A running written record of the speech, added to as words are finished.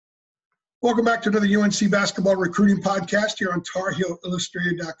Welcome back to another UNC basketball recruiting podcast here on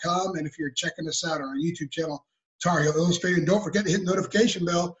TarHeelIllustrated.com. And if you're checking us out on our YouTube channel, Tar Heel Illustrated, don't forget to hit the notification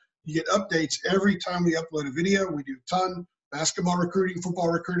bell. You get updates every time we upload a video. We do a ton basketball recruiting,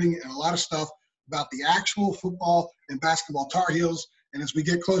 football recruiting, and a lot of stuff about the actual football and basketball Tar Heels. And as we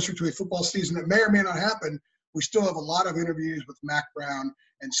get closer to a football season that may or may not happen, we still have a lot of interviews with Mack Brown.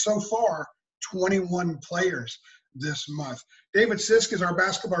 And so far, 21 players this month. David Sisk is our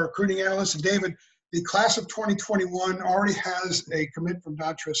basketball recruiting analyst. And David, the class of 2021 already has a commit from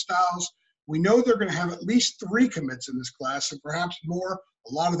Dontrez Styles. We know they're going to have at least 3 commits in this class, and perhaps more.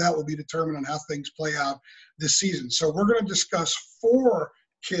 A lot of that will be determined on how things play out this season. So we're going to discuss 4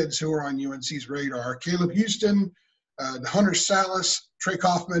 kids who are on UNC's radar: Caleb Houstan, Hunter Sallis, Trey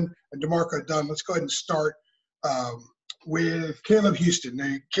Kaufman, and D'Marco Dunn. Let's go ahead and start with Caleb Houstan,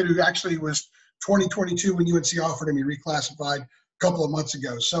 the kid who actually was 2022 when UNC offered him. He reclassified a couple of months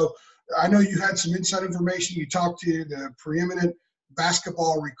ago. So I know you had some inside information. You talked to the preeminent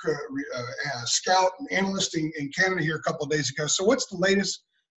basketball scout and analyst in Canada here a couple of days ago. So what's the latest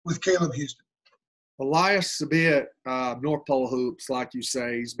with Caleb Houstan? Elias Sabit, North Pole Hoops, like you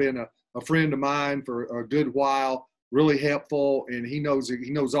say. He's been a friend of mine for a good while, really helpful, and he knows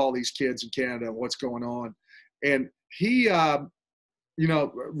all these kids in Canada and what's going on. And he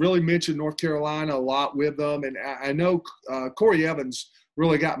really mentioned North Carolina a lot with them. And I know Corey Evans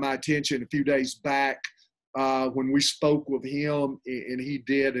really got my attention a few days back when we spoke with him, and he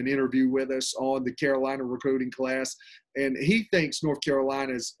did an interview with us on the Carolina recruiting class. And he thinks North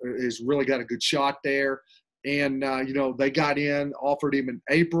Carolina has really got a good shot there. And, they got in, offered him in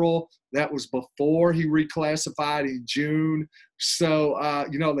April. That was before he reclassified in June. So,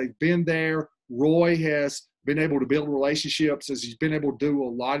 they've been there. Roy has been able to build relationships as he's been able to do a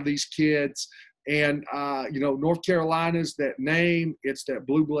lot of these kids. And, North Carolina's that name. It's that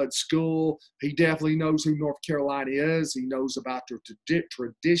blue blood school. He definitely knows who North Carolina is. He knows about their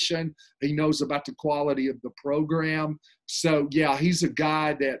tradition. He knows about the quality of the program. So, yeah, he's a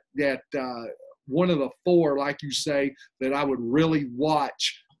guy that one of the 4, like you say, that I would really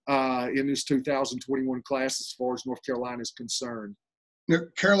watch in this 2021 class as far as North Carolina is concerned.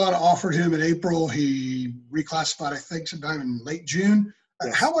 Carolina offered him in April. He reclassified, I think, sometime in late June.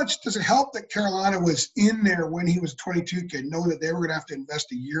 Yes. How much does it help that Carolina was in there when he was a 22 kid, knowing that they were going to have to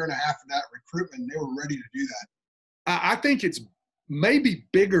invest a year and a half in that recruitment, and they were ready to do that? I think it's maybe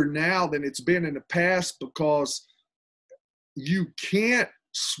bigger now than it's been in the past, because you can't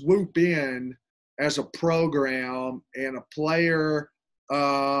swoop in as a program and a player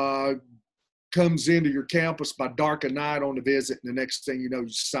comes into your campus by dark of night on the visit, and the next thing you know, you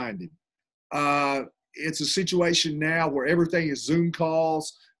signed him. It's a situation now where everything is Zoom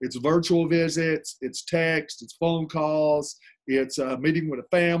calls, it's virtual visits, it's text, it's phone calls, it's a meeting with a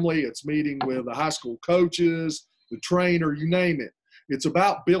family, it's meeting with the high school coaches, the trainer, you name it. It's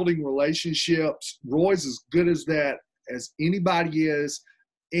about building relationships. Roy's as good as that as anybody is.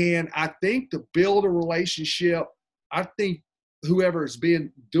 And I think to build a relationship, I think whoever has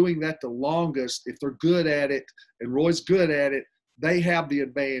been doing that the longest, if they're good at it, and Roy's good at it, they have the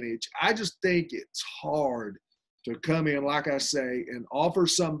advantage. I just think it's hard to come in, like I say, and offer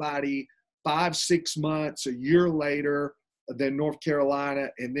somebody 5-6 months, a year later than North Carolina,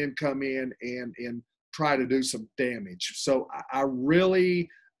 and then come in and try to do some damage. So I really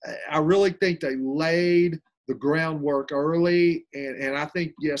think they laid the groundwork early, and I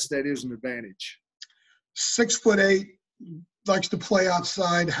think, yes, that is an advantage. 6'8", likes to play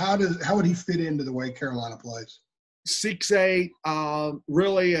outside. How would he fit into the way Carolina plays? 6'8",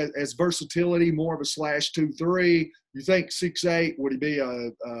 really as versatility, more of a /2-3. You think 6'8", would he be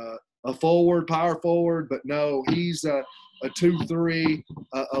a forward, power forward? But no, he's a 2-3.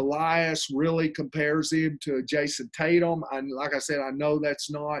 Elias really compares him to Jason Tatum. And like I said, I know that's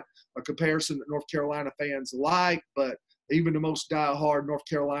not a comparison that North Carolina fans like, but even the most diehard North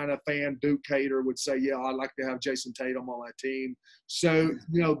Carolina fan, Duke hater, would say, yeah, I'd like to have Jason Tatum on that team. So,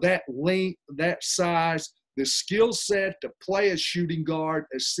 that length, that size, the skill set to play a shooting guard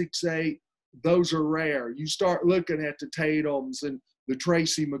at 6'8", those are rare. You start looking at the Tatums and the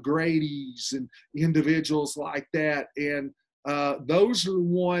Tracy McGrady's and individuals like that, and those are the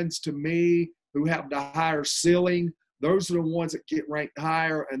ones, to me, who have the higher ceiling. Those are the ones that get ranked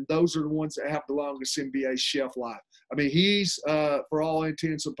higher, and those are the ones that have the longest NBA shelf life. I mean, he's, for all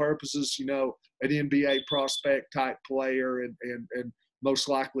intents and purposes, an NBA prospect type player and most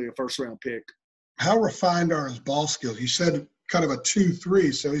likely a first-round pick. How refined are his ball skills? You said kind of a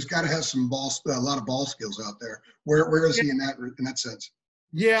 2-3, so he's got to have a lot of ball skills out there. Where is he in that sense?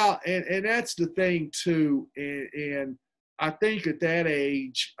 Yeah, and that's the thing too. And I think at that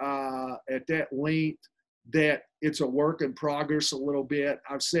age, at that length, that it's a work in progress a little bit.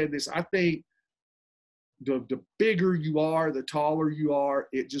 I've said this. I think the bigger you are, the taller you are,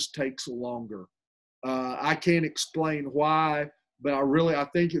 it just takes longer. I can't explain why, but I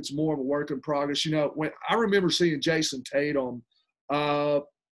think it's more of a work in progress. When I remember seeing Jason Tatum,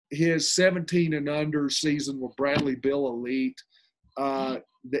 his 17 and under season with Bradley Bill Elite,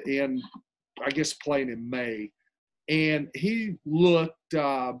 in I guess playing in May, and he looked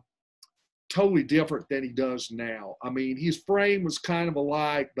totally different than he does now. I mean, his frame was kind of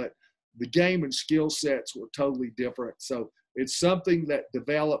alike, but the game and skill sets were totally different. So it's something that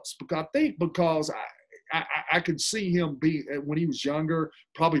develops. I think because I could see him when he was younger,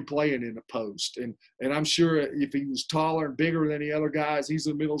 probably playing in the post. And I'm sure if he was taller and bigger than the other guys, he's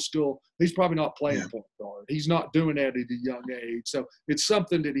in middle school, he's probably not playing point guard. He's not doing that at a young age. So it's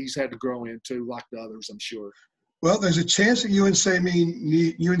something that he's had to grow into like the others, I'm sure. Well, there's a chance that UNC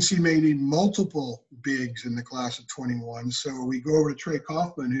may need multiple bigs in the class of 21. So we go over to Trey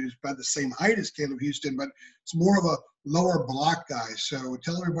Kaufman, who's about the same height as Caleb Houstan, but it's more of a lower block guy. So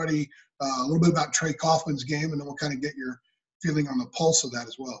tell everybody a little bit about Trey Kaufman's game, and then we'll kind of get your feeling on the pulse of that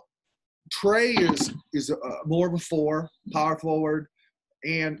as well. Trey is more of a power forward,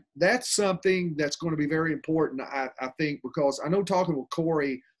 and that's something that's going to be very important, I think, because I know talking with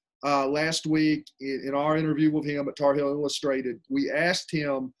Corey last week in our interview with him at Tar Heel Illustrated, we asked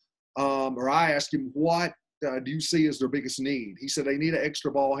him, or I asked him, what do you see as their biggest need? He said they need an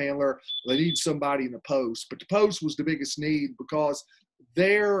extra ball handler. They need somebody in the post. But the post was the biggest need because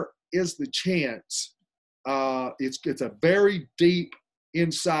there is the chance it's a very deep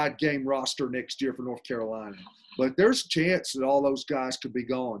inside game roster next year for North Carolina. But there's a chance that all those guys could be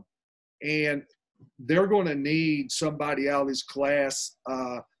gone. And they're going to need somebody out of this class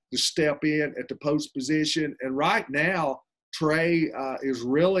to step in at the post position. And right now, Trey is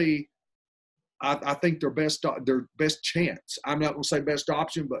really, I think their best chance. I'm not going to say best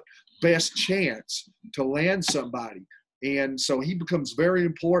option, but best chance to land somebody. And so he becomes very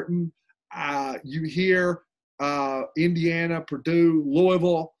important. You hear Indiana, Purdue,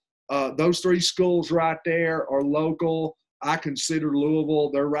 Louisville, those three schools right there are local. I consider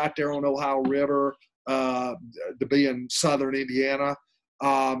Louisville, they're right there on Ohio River to be in southern Indiana.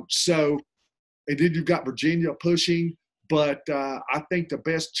 So, and then you've got Virginia pushing, but I think the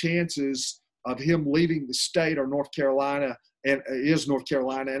best chances of him leaving the state are North Carolina, and is North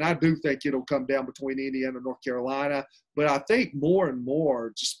Carolina. And I do think it'll come down between Indiana and North Carolina. But I think more and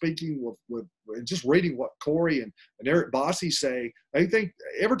more, just speaking with just reading what Corey and Eric Bossi say, they think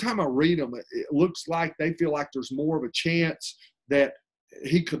every time I read them, it looks like they feel like there's more of a chance that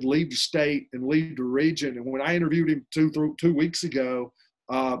he could leave the state and leave the region. And when I interviewed him 2 weeks ago,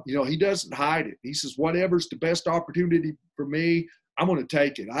 he doesn't hide it. He says, whatever's the best opportunity for me, I'm going to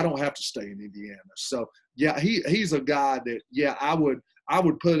take it. I don't have to stay in Indiana. So, yeah, he's a guy that, yeah, I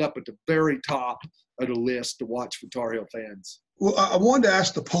would put up at the very top of the list to watch for Tar Heel fans. Well, I wanted to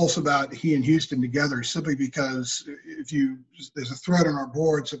ask the pulse about he and Houstan together simply because there's a thread on our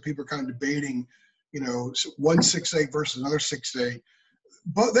board, so people are kind of debating, one 6'8" versus another 6'8",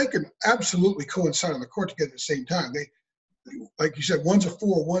 but they can absolutely coincide on the court together at the same time. They, like you said, one's a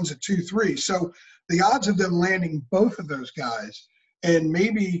 4, one's a 2-3. So the odds of them landing both of those guys, and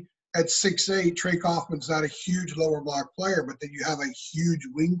maybe at 6'8", Trey Kaufman's not a huge lower block player, but then you have a huge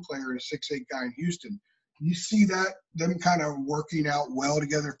wing player, a 6'8" guy in Houstan. You see them kind of working out well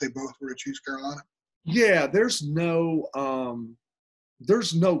together if they both were to choose Carolina? Yeah, there's no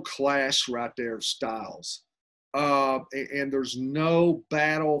clash right there of styles. And there's no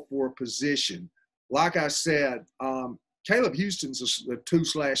battle for position. Like I said, Caleb Houstan's a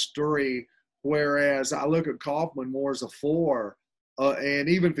 2/3, whereas I look at Kaufman more as a 4. And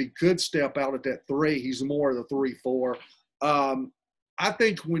even if he could step out at that 3, he's more of the 3-4. I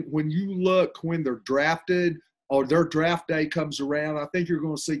think when you look when they're drafted or their draft day comes around, I think you're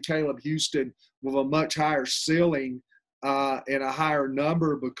going to see Caleb Houstan with a much higher ceiling and a higher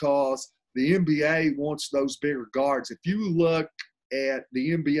number because the NBA wants those bigger guards. If you look at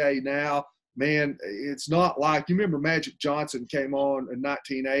the NBA now, man, it's not like – you remember Magic Johnson came on in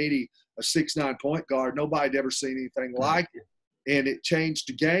 1980, a 6'9" point guard. Nobody had ever seen anything like it. And it changed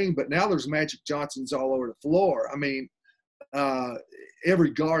the game, but now there's Magic Johnsons all over the floor. I mean,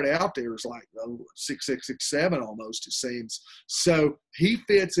 every guard out there is like 6'6", 6'7" almost, it seems. So he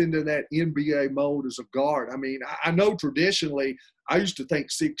fits into that NBA mold as a guard. I mean, I know traditionally I used to think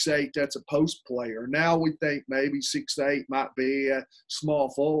 6'8", that's a post player. Now we think maybe 6'8" might be a small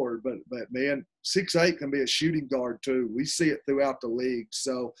forward, but man, 6'8" can be a shooting guard too. We see it throughout the league.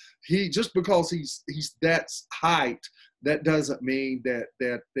 So just because he's that height that doesn't mean that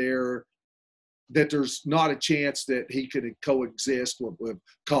there's not a chance that he could coexist with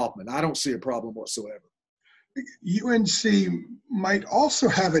Kaufman. I don't see a problem whatsoever. UNC might also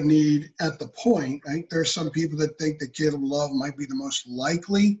have a need at the point. I think there's some people that think that Caleb Love might be the most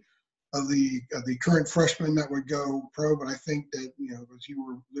likely of the current freshmen that would go pro, but I think that, as you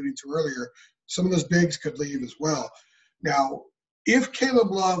were alluding to earlier, some of those bigs could leave as well. Now, if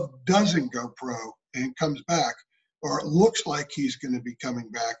Caleb Love doesn't go pro and comes back, or it looks like he's going to be coming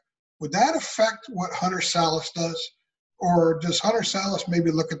back, would that affect what Hunter Sallis does? Or does Hunter Sallis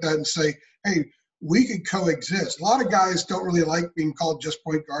maybe look at that and say, hey, we could coexist? A lot of guys don't really like being called just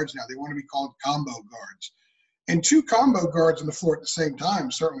point guards now. They want to be called combo guards. And two combo guards on the floor at the same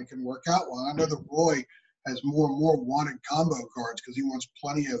time certainly can work out well. I know that Roy has more and more wanted combo guards because he wants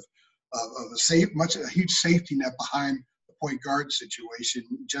plenty of a huge safety net behind the point guard situation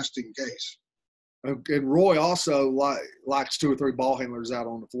just in case. And Roy also likes 2 or 3 ball handlers out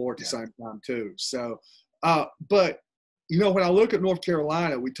on the floor at the same time too. So, but when I look at North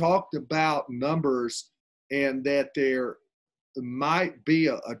Carolina, we talked about numbers and that there might be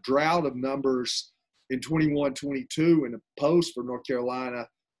a drought of numbers in 21-22 in the post for North Carolina,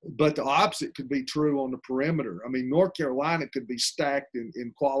 but the opposite could be true on the perimeter. I mean, North Carolina could be stacked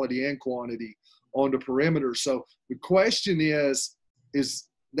in quality and quantity on the perimeter. So the question is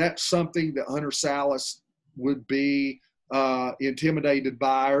that something that Hunter Sallis would be intimidated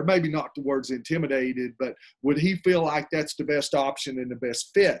by, or maybe not the words intimidated, but would he feel like that's the best option and the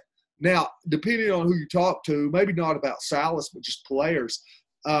best fit? Now, depending on who you talk to, maybe not about Sallis, but just players,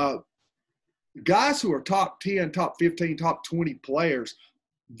 guys who are top 10, top 15, top 20 players,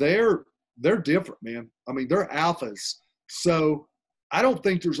 they're different, man. I mean, they're alphas. So I don't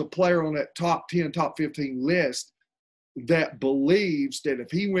think there's a player on that top 10, top 15 list that believes that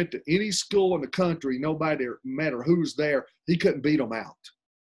if he went to any school in the country, no matter who's there, he couldn't beat them out.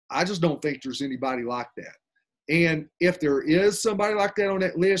 I just don't think there's anybody like that. And if there is somebody like that on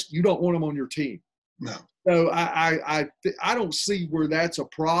that list, you don't want them on your team. No. So I don't see where that's a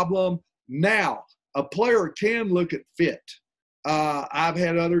problem. Now, a player can look at fit. I've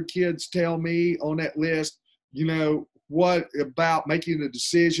had other kids tell me on that list, what about making a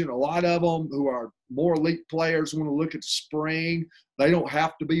decision? A lot of them who are more elite players want to look at the spring. They don't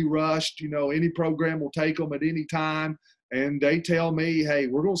have to be rushed. Any program will take them at any time. And they tell me, hey,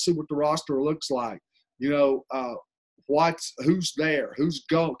 we're going to see what the roster looks like. Who's there, who's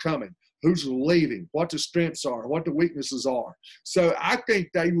coming, who's leaving, what the strengths are, what the weaknesses are. So I think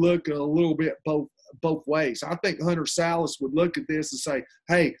they look a little bit both ways. I think Hunter Sallis would look at this and say,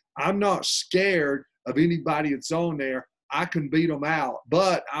 hey, I'm not scared of anybody that's on there. I can beat them out.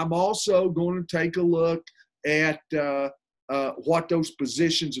 But I'm also going to take a look at what those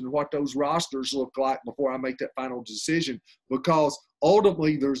positions and what those rosters look like before I make that final decision, because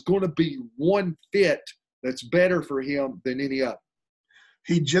ultimately there's going to be one fit that's better for him than any other.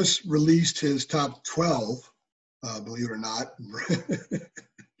 He just released his top 12, believe it or not,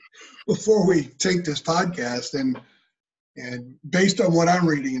 before we take this podcast. And based on what I'm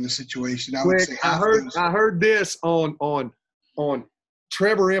reading in the situation, I would say I heard this on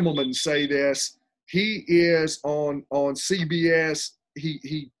Trevor Immelman say this. He is on CBS.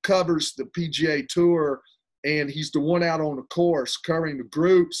 He covers the PGA Tour, and he's the one out on the course covering the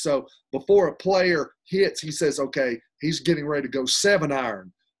group. So before a player hits, he says, okay, he's getting ready to go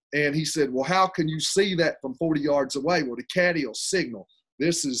 7-iron. And he said, well, how can you see that from 40 yards away? Well, the caddy will signal.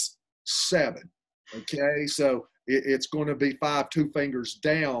 This is 7. Okay, so it's going to be 5, 2 fingers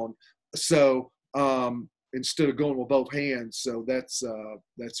down. So instead of going with both hands, so that's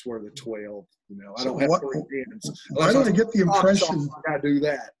where the 12. I don't have 3 hands. Why do I get the impression? I do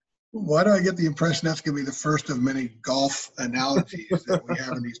that. Why do I get the impression that's going to be the first of many golf analogies that we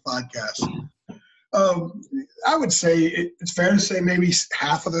have in these podcasts? I would say it's fair to say maybe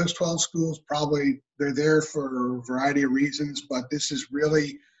half of those 12 schools probably they're there for a variety of reasons, but this is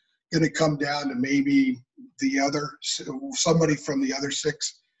really going to come down to maybe somebody from the other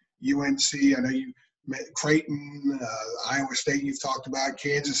 6. UNC, I know you met Creighton, Iowa State you've talked about,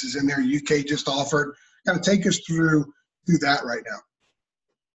 Kansas is in there, UK just offered. Kind of take us through that right now.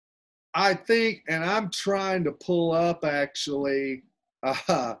 I think, and I'm trying to pull up actually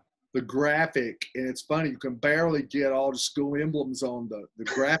the graphic, and it's funny, you can barely get all the school emblems on the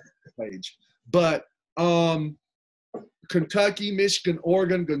graphic page. But Kentucky, Michigan,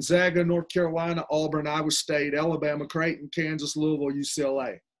 Oregon, Gonzaga, North Carolina, Auburn, Iowa State, Alabama, Creighton, Kansas, Louisville,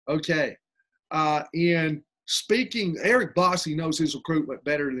 UCLA. Okay. And speaking, Eric Bossy knows his recruitment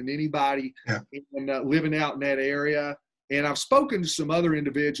better than anybody, and living out in that area. And I've spoken to some other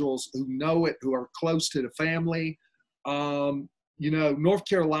individuals who know it, who are close to the family. North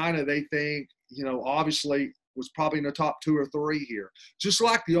Carolina, they think, obviously was probably in the top 2 or 3 here, just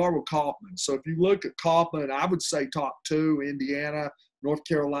like they are with Kaufman. So if you look at Kaufman, I would say top 2, Indiana, North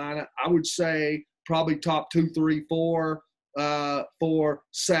Carolina. I would say probably top 2, 3, 4 for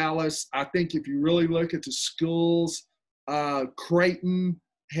Sallis. I think if you really look at the schools, Creighton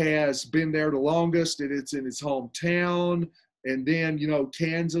has been there the longest, and it's in his hometown. And then,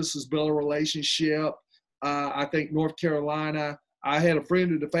 Kansas has built a relationship. I think North Carolina, I had a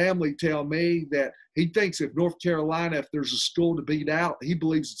friend of the family tell me that he thinks if North Carolina, if there's a school to beat out, he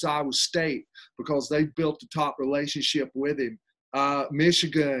believes it's Iowa State because they've built a top relationship with him.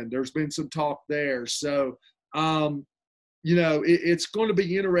 Michigan, there's been some talk there. So, it's going to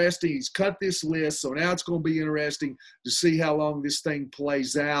be interesting. He's cut this list, so now it's going to be interesting to see how long this thing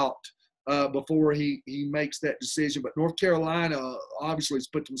plays out before he makes that decision. But North Carolina obviously has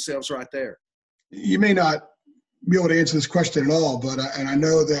put themselves right there. You may not be able to answer this question at all, but I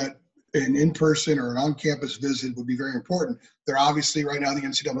know that an in-person or an on-campus visit would be very important. They're obviously right now the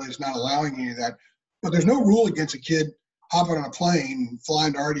NCAA is not allowing any of that, but there's no rule against a kid hopping on a plane,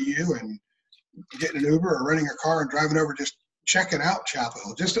 flying to RDU and getting an Uber or renting a car and driving over, just checking out Chapel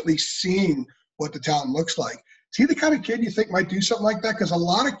Hill, just at least seeing what the town looks like. Is he the kind of kid you think might do something like that? Because a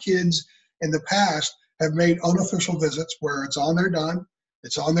lot of kids in the past have made unofficial visits where it's on their dime,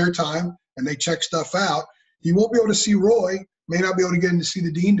 it's on their time, and they check stuff out. He won't be able to see Roy, may not be able to get in to see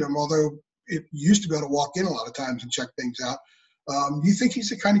the deandom, although it used to be able to walk in a lot of times and check things out. Do you think he's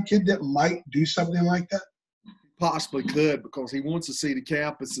the kind of kid that might do something like that? Possibly could, because he wants to see the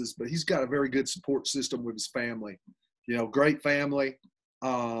campuses, but he's got a very good support system with his family. Great family.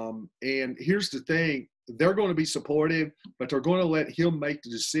 And here's the thing, they're going to be supportive, but they're going to let him make the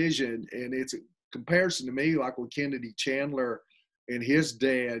decision. And it's a comparison to me like with Kennedy Chandler and his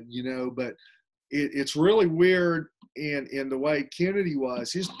dad, but it's really weird in the way Kennedy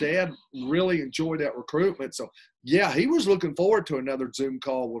was. His dad really enjoyed that recruitment. So, yeah, he was looking forward to another Zoom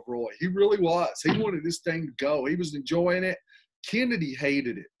call with Roy. He really was. He wanted this thing to go. He was enjoying it. Kennedy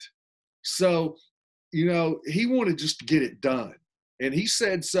hated it. So, he wanted just to get it done. And he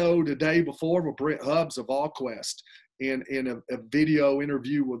said so the day before with Brent Hubbs of AllQuest in a video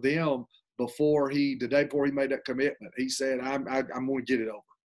interview with them the day before he made that commitment. He said, I'm going to get it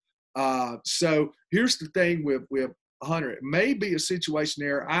over. So here's the thing with Hunter. It may be a situation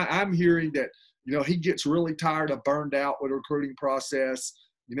there. I'm hearing that, he gets really tired of burned out with the recruiting process,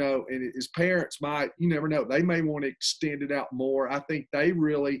 and his parents might, you never know, they may want to extend it out more. I think they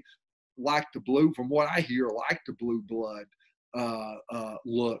really like the blue, from what I hear, like the blue blood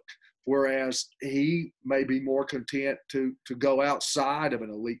look, whereas he may be more content to go outside of an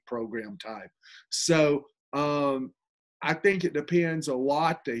elite program type. So I think it depends a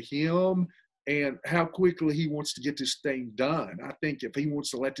lot to him and how quickly he wants to get this thing done. I think if he wants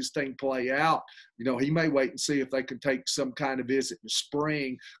to let this thing play out, he may wait and see if they can take some kind of visit in the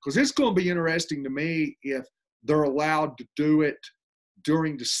spring, because it's going to be interesting to me if they're allowed to do it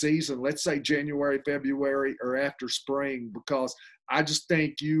during the season, let's say January, February, or after spring, because I just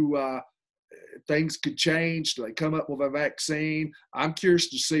think things could change. They come up with a vaccine. I'm curious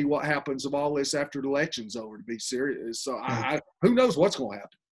to see what happens of all this after the election's over, to be serious. So who knows what's going to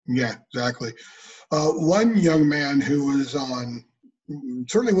happen. Yeah, exactly. One young man who was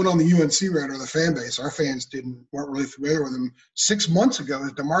certainly went on the UNC radar, the fan base. Our fans weren't really familiar with him 6 months ago,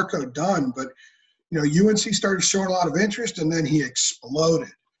 is DeMarco Dunn, but UNC started showing a lot of interest, and then he exploded.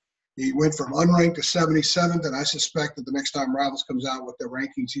 He went from unranked to 77th, and I suspect that the next time Rivals comes out with their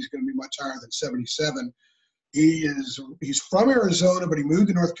rankings, he's going to be much higher than 77. He's from Arizona, but he moved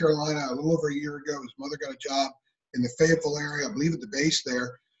to North Carolina a little over a year ago. His mother got a job in the Fayetteville area, I believe at the base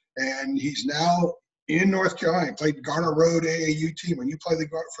there, and he's now in North Carolina. He played Garner Road AAU team. When you play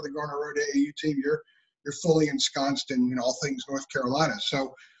for the Garner Road AAU team, you're fully ensconced in all things North Carolina.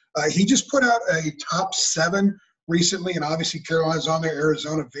 So he just put out a top 7 recently, and obviously Carolina's on there.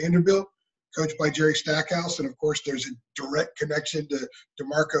 Arizona, Vanderbilt, coached by Jerry Stackhouse, and of course there's a direct connection to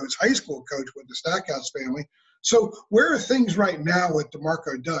DeMarco's high school coach with the Stackhouse family. So where are things right now with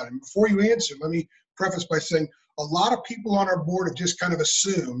DeMarco Dunn? And before you answer, let me preface by saying a lot of people on our board have just kind of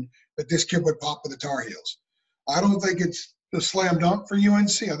assumed that this kid would pop with the Tar Heels. I don't think it's a slam dunk for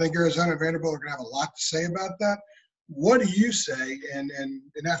UNC. I think Arizona and Vanderbilt are going to have a lot to say about that. What do you say? And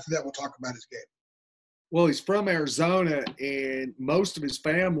after that, we'll talk about his game. Well, he's from Arizona, and most of his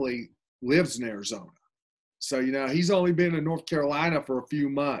family lives in Arizona. So, he's only been in North Carolina for a few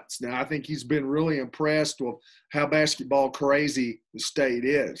months. Now, I think he's been really impressed with how basketball crazy the state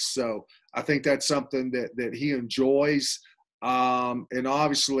is. So I think that's something that he enjoys. And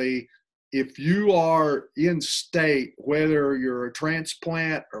obviously, if you are in state, whether you're a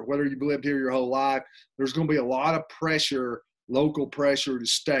transplant or whether you've lived here your whole life, there's going to be a lot of pressure, local pressure to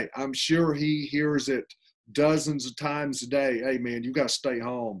stay. I'm sure he hears it dozens of times a day. Hey, man, you got to stay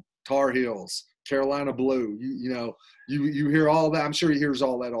home. Tar Heels, Carolina Blue. You hear all that. I'm sure he hears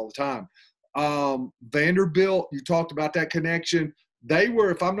all that all the time. Vanderbilt, you talked about that connection. They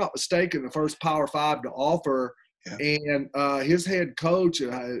were, if I'm not mistaken, the first Power Five to offer. Yeah. And his head coach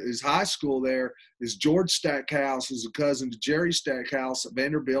at his high school there is George Stackhouse, who's a cousin to Jerry Stackhouse at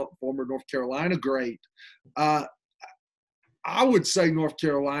Vanderbilt, former North Carolina great. I would say North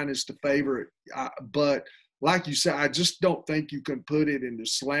Carolina is the favorite, but like you said, I just don't think you can put it in the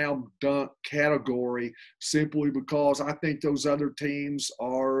slam dunk category simply because I think those other teams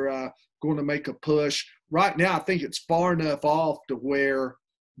are going to make a push. Right now, I think it's far enough off to where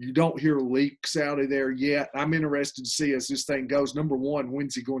you don't hear leaks out of there yet. I'm interested to see as this thing goes. Number one,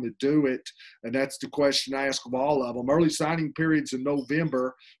 when's he going to do it? And that's the question I ask of all of them. Early signing period's in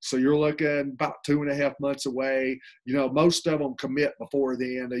November, so you're looking about 2.5 months away. Most of them commit before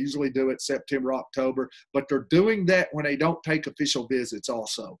then. They usually do it September, October, but they're doing that when they don't take official visits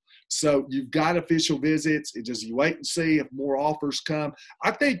also. So you've got official visits. It just you wait and see if more offers come.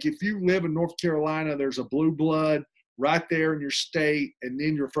 I think if you live in North Carolina, there's a blue blood right there in your state, and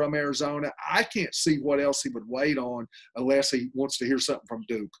then you're from Arizona. I can't see what else he would wait on unless he wants to hear something from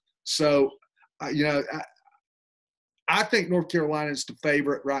Duke. So, I think North Carolina is the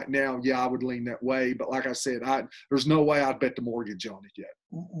favorite right now. Yeah, I would lean that way. But like I said, there's no way I'd bet the mortgage on it yet.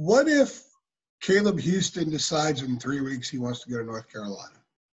 What if Caleb Houstan decides in 3 weeks he wants to go to North Carolina?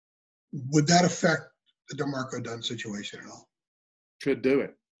 Would that affect the D'Marco Dunn situation at all? Could do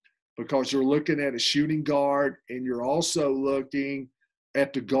it. Because you're looking at a shooting guard and you're also looking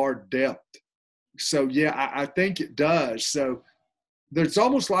at the guard depth. So, yeah, I think it does. So it's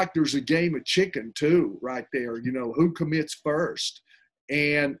almost like there's a game of chicken too right there, who commits first.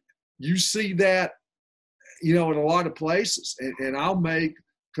 And you see that, in a lot of places. And I'll make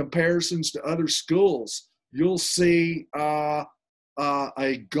comparisons to other schools. You'll see a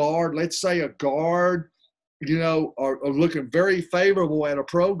guard, let's say a guard, are looking very favorable at a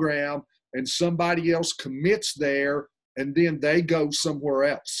program, and somebody else commits there, and then they go somewhere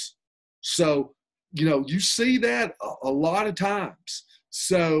else. So, you see that a lot of times.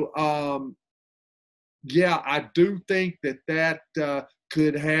 So, yeah, I do think that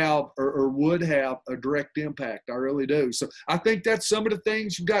could have or would have a direct impact. I really do. So I think that's some of the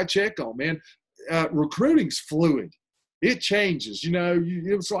things you got to check on, man. Recruiting's fluid. It changes.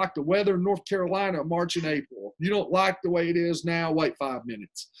 It's like the weather in North Carolina, March and April. You don't like the way it is now, wait 5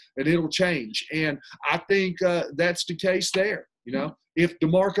 minutes, and it'll change. And I think that's the case there. If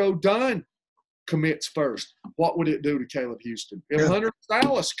D'Marco Dunn commits first, what would it do to Caleb Houstan? If Hunter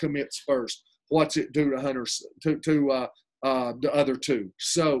Sallis commits first, what's it do to Hunter to the other two?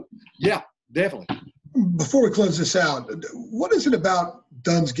 So, yeah, definitely. Before we close this out, what is it about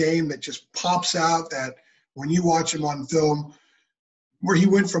Dunn's game that just pops out that – when you watch him on film, where he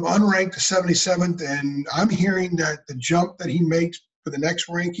went from unranked to 77th, and I'm hearing that the jump that he makes for the next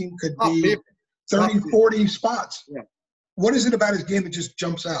ranking could be 30, 40 spots. Yeah. What is it about his game that just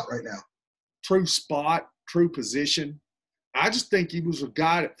jumps out right now? True spot, true position. I just think he was a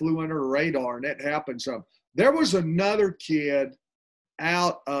guy that flew under the radar, and that happened. So there was another kid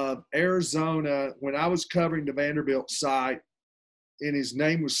out of Arizona when I was covering the Vanderbilt site, and his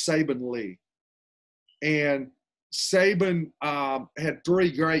name was Saban Lee. And Saban had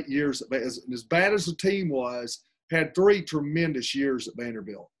 3 great years. As bad as the team was, had 3 tremendous years at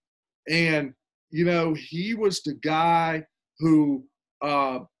Vanderbilt. And, he was the guy who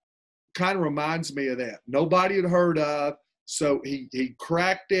kind of reminds me of that. Nobody had heard of. So he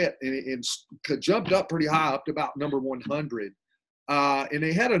cracked it and jumped up pretty high, up to about number 100. And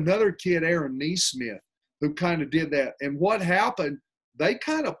they had another kid, Aaron Neesmith, who kind of did that. And what happened, they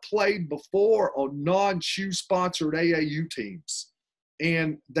kind of played before on non-shoe sponsored AAU teams,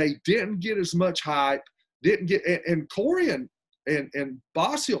 and they didn't get as much hype. And Corey and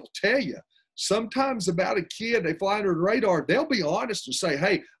Bossy will tell you sometimes about a kid, they fly under the radar. They'll be honest and say,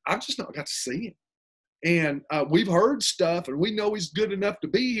 "Hey, I've just not got to see him." And we've heard stuff, and we know he's good enough to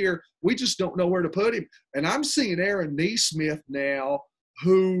be here. We just don't know where to put him. And I'm seeing Aaron Neesmith now,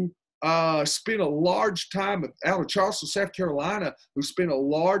 who spent a large time out of Charleston, South Carolina, who spent a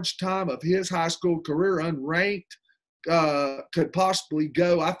large time of his high school career unranked, could possibly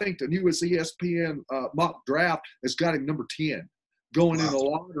go. I think the newest ESPN mock draft has got him number 10 going in the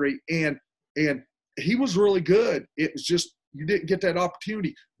lottery. And he was really good. It was just you didn't get that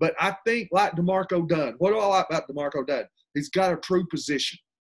opportunity. But I think like D'Marco Dunn, what do I like about D'Marco Dunn? He's got a true position.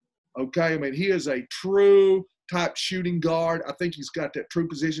 Okay, I mean, he is a true type shooting guard. I think he's got that true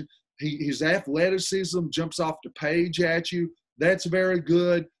position. His athleticism jumps off the page at you. That's very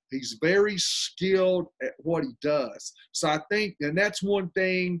good. He's very skilled at what he does. So I think, and that's one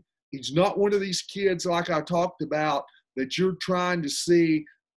thing, he's not one of these kids like I talked about that you're trying to see,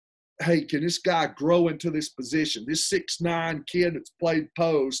 hey, can this guy grow into this position? This 6'9" kid that's played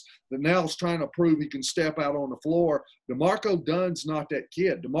post that now is trying to prove he can step out on the floor. D'Marco Dunn's not that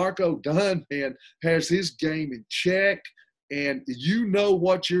kid. D'Marco Dunn, man, has his game in check, and you know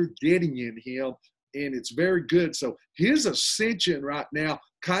what you're getting in him, and it's very good. So his ascension right now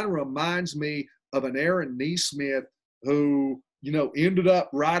kind of reminds me of an Aaron Neesmith who, you know, ended up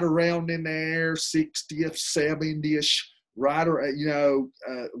right around in there, 60th, 70-ish, right,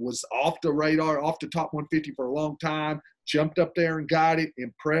 was off the radar, off the top 150 for a long time, jumped up there and got it,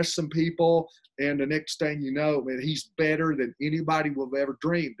 impressed some people, and the next thing you know, man, he's better than anybody will have ever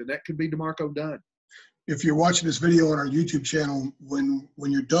dreamed, and that could be D'Marco Dunn. If you're watching this video on our YouTube channel, when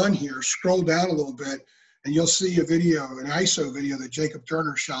you're done here, scroll down a little bit, and you'll see a video, an ISO video that Jacob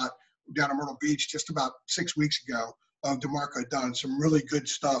Turner shot down in Myrtle Beach just about 6 weeks ago of D'Marco Dunn. Some really good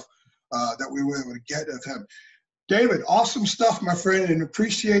stuff that we were able to get of him. David, awesome stuff, my friend, and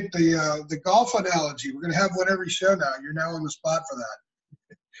appreciate the golf analogy. We're going to have one every show now. You're now on the spot for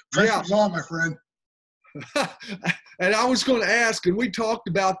that. Pressure's on, my friend. And I was going to ask, and we talked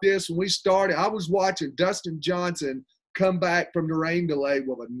about this when we started, I was watching Dustin Johnson come back from the rain delay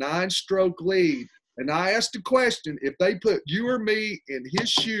with a 9-stroke lead, and I asked the question, if they put you or me in his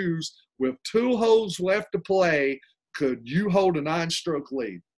shoes with 2 holes left to play, could you hold a 9-stroke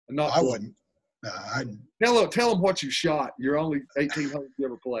lead? I wouldn't. Tell them what you shot. You're only 18 holes you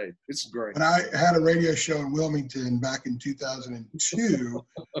ever played. It's great. When I had a radio show in Wilmington back in 2002,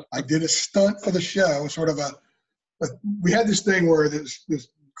 I did a stunt for the show. Sort of we had this thing where this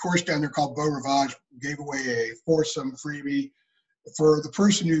course down there called Beau Rivage gave away a foursome freebie for the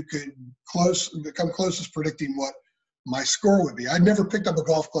person who could become closest predicting what my score would be. I'd never picked up a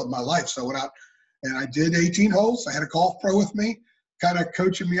golf club in my life, so I went out and I did 18 holes. I had a golf pro with me, kind of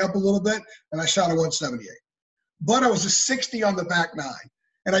coaching me up a little bit, and I shot a 178. But I was a 60 on the back 9,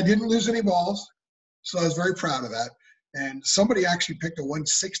 and I didn't lose any balls, so I was very proud of that. And somebody actually picked a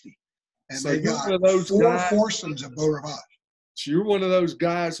 160, and so they got 4 foursomes at Beau Rivage. So you're one of those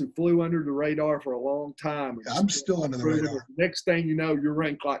guys who flew under the radar for a long time. I'm still under the radar. Next thing you know, you're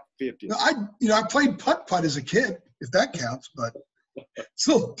ranked like 50. No, I played putt-putt as a kid, if that counts, but it's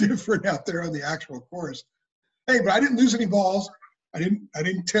a little different out there on the actual course. Hey, but I didn't lose any balls. I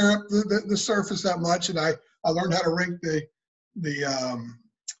didn't tear up the surface that much, and I learned how to rink the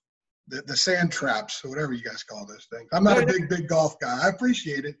sand traps or whatever you guys call those things. I'm not a big golf guy. I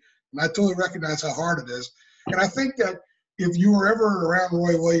appreciate it, and I totally recognize how hard it is. And I think that if you were ever around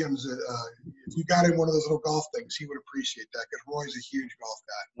Roy Williams, if you got in one of those little golf things, he would appreciate that because Roy's a huge golf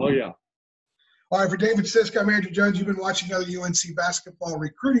guy. Oh yeah. All right, for David Sisk, I'm Andrew Jones. You've been watching another UNC basketball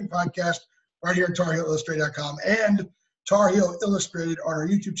recruiting podcast right here at TarHeelIllustrated.com and Tar Heel Illustrated on our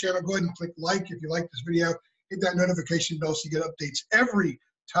YouTube channel. Go ahead and click like if you like this video. Hit that notification bell so you get updates every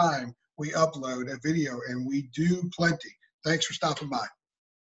time we upload a video, and we do plenty. Thanks for stopping by.